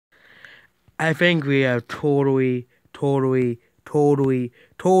I think we have totally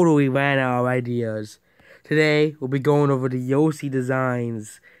ran out of ideas. Today, we'll be going over the Yoshi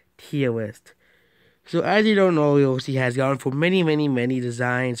Designs tier list. So, as you don't know, Yoshi has gone for many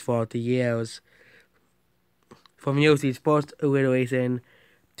designs throughout the years. From Yoshi's first iteration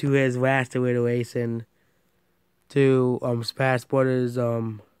to his last iteration to Smash Brothers,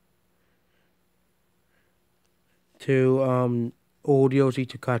 to old Yoshi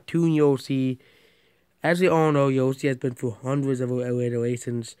to cartoon Yoshi. As we all know, Yoshi has been through hundreds of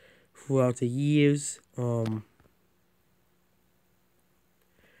iterations throughout the years.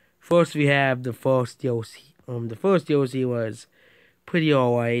 First we have the first Yoshi. The first Yoshi was pretty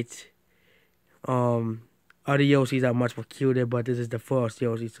alright. Other Yoshis are much more cuter, but this is the first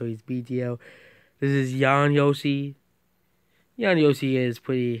Yoshi, so he's BTL. This is Yan Yoshi. Yan Yoshi is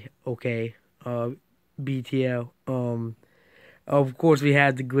pretty okay. BTL. Of course, we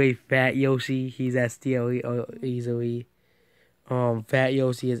have the great Fat Yoshi. He's STL easily. Fat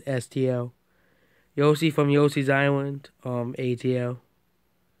Yoshi is STL. Yoshi from Yoshi's Island. ATL.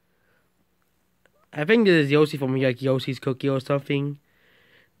 I think this is Yoshi from like Yoshi's Cookie or something.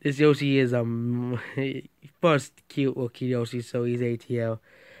 This Yoshi is first cute looking Yoshi, so he's ATL.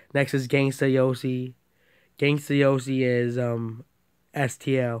 Next is Gangsta Yoshi. Gangsta Yoshi is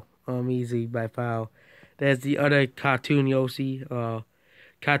STL. Easy by far. There's the other cartoon Yoshi.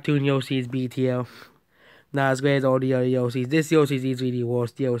 Cartoon Yoshi is BTL. Not as great as all the other Yoshis. This Yoshi is easily the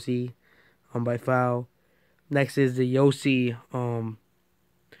worst Yoshi. By far. Next is the Yoshi from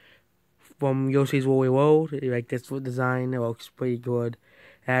Yoshi's Woolly World. Like this design, it looks pretty good.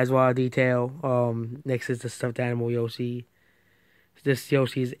 It has a lot of detail. Next is the stuffed animal Yoshi. This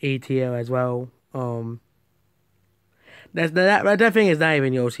Yoshi's ATL as well. That thing is not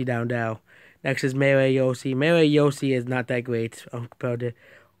even Yoshi down now. Next is Melee Yoshi. Melee Yoshi is not that great compared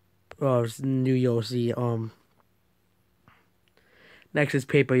to new Yoshi. Next is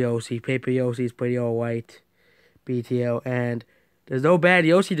Paper Yoshi. Paper Yoshi is pretty alright. BTL. And there's no bad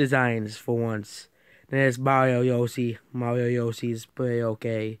Yoshi designs for once. Then there's Mario Yoshi. Mario Yoshi is pretty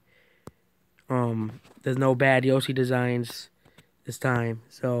okay. There's no bad Yoshi designs this time.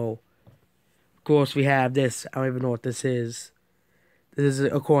 So, of course, we have this. I don't even know what this is. This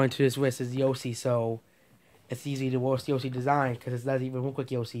is, according to this list, is Yoshi, so it's easily the worst Yoshi design because it doesn't even look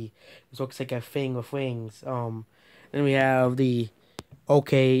like Yoshi. It looks like a thing with wings. Then we have the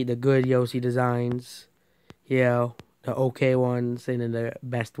good Yoshi designs. Yeah, the okay ones and then the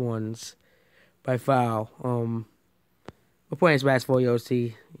best ones by far. We're playing Smash for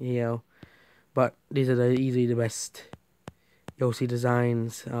Yoshi, but these are easily the best Yoshi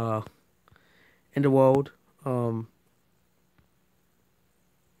designs in the world.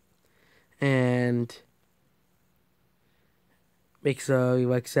 And make sure you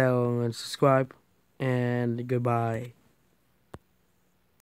like, share, and subscribe. And goodbye.